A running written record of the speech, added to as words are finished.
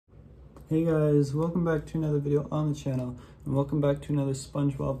Hey guys, welcome back to another video on the channel, and welcome back to another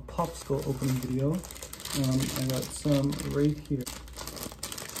SpongeBob Popsicle opening video. I got some right here.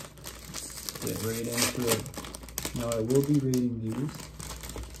 Let's get right into it. Now I will be rating these.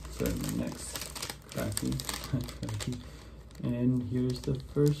 Sorry, my neck's cracky. And here's the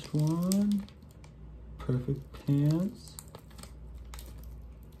first one. Perfect Pants.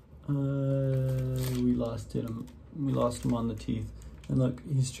 We lost him. We lost him on the teeth. And look,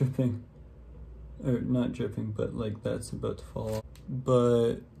 he's dripping. Or not dripping, but like that's about to fall off.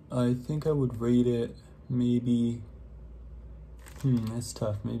 But I think I would rate it maybe, that's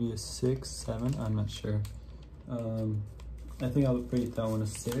tough. Maybe a 6, 7, I'm not sure. I think I would rate that one a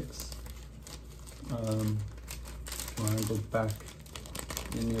 6. Wanna go back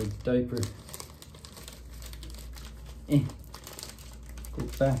in your diaper. Go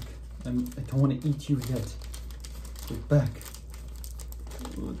back. I don't want to eat you yet. Go back.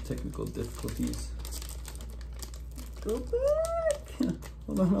 Ooh, technical difficulties. Go back!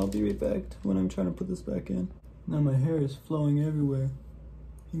 Hold on, I'll be right back when I'm trying to put this back in. Now my hair is flowing everywhere.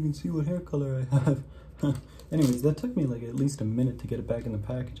 You can see what hair color I have. Anyways, that took me like at least a minute to get it back in the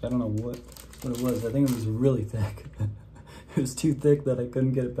package. I don't know what it was. I think it was really thick. It was too thick that I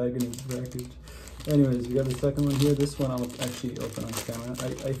couldn't get it back in its package. Anyways, we got the second one here. This one I'll actually open on camera.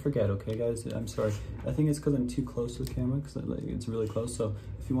 I forget, okay guys? I'm sorry. I think it's because I'm too close to the camera, because like, it's really close. So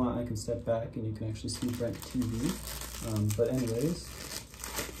if you want, I can step back and you can actually see Brent TV. But anyways,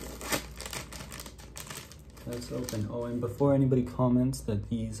 let's open. Oh, and before anybody comments that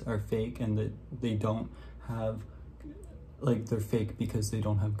these are fake and that they don't have, like they're fake because they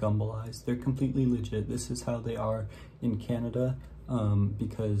don't have gumball eyes, they're completely legit. This is how they are in Canada,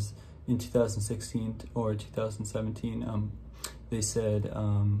 because in 2016 or 2017, they said,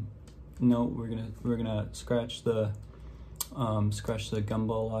 no, we're gonna scratch the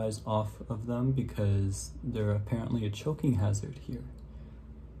gumball eyes off of them because they're apparently a choking hazard here.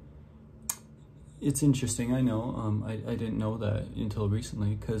 It's interesting, I know. I didn't know that until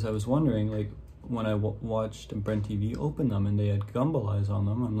recently, because I was wondering, like, when I watched Brent TV open them and they had gumball eyes on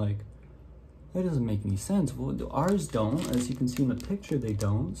them, I'm like, that doesn't make any sense. Well, ours don't. As you can see in the picture, they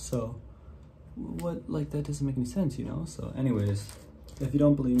don't. So, what, like, that doesn't make any sense, you know? So, anyways, if you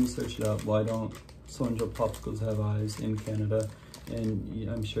don't believe me, search it up. Why don't SpongeBob Popsicles have eyes in Canada? And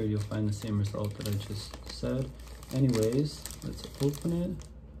I'm sure you'll find the same result that I just said. Anyways, let's open it.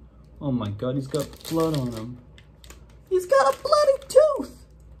 Oh my god, he's got blood on him. He's got a bloody tooth!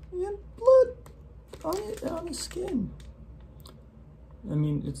 He had blood on his skin. I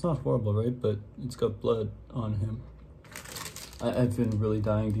mean, it's not horrible, right? But it's got blood on him. I've been really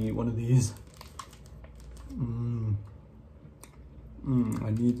dying to eat one of these.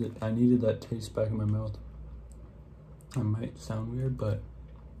 I needed that taste back in my mouth. I might sound weird, but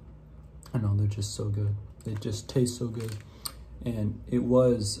I know they're just so good. They just taste so good. And it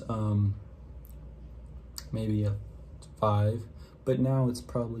was maybe a 5, but now it's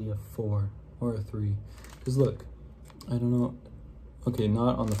probably a 4 or a 3. Because look, I don't know. Okay,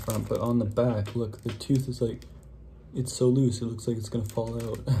 not on the front, but on the back, look, the tooth is like, it's so loose, it looks like it's gonna fall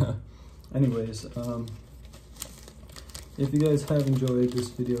out. Anyways, if you guys have enjoyed this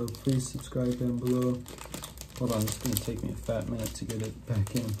video, please subscribe down below. Hold on, it's gonna take me a fat minute to get it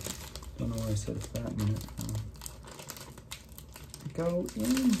back in. Don't know why I said a fat minute. Go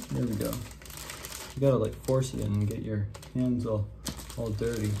in, there we go. You gotta like force it in and get your hands all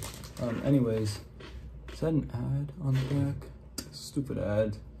dirty. Anyways, is that an ad on the back? Stupid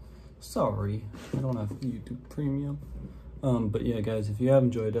ad. Sorry, I don't have YouTube Premium. But yeah, guys, if you have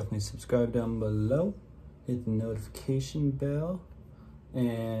enjoyed, definitely subscribe down below. Hit the notification bell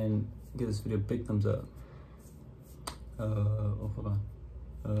and give this video a big thumbs up. Oh, hold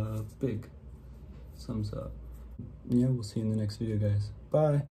on. Big thumbs up. Yeah, we'll see you in the next video, guys. Bye.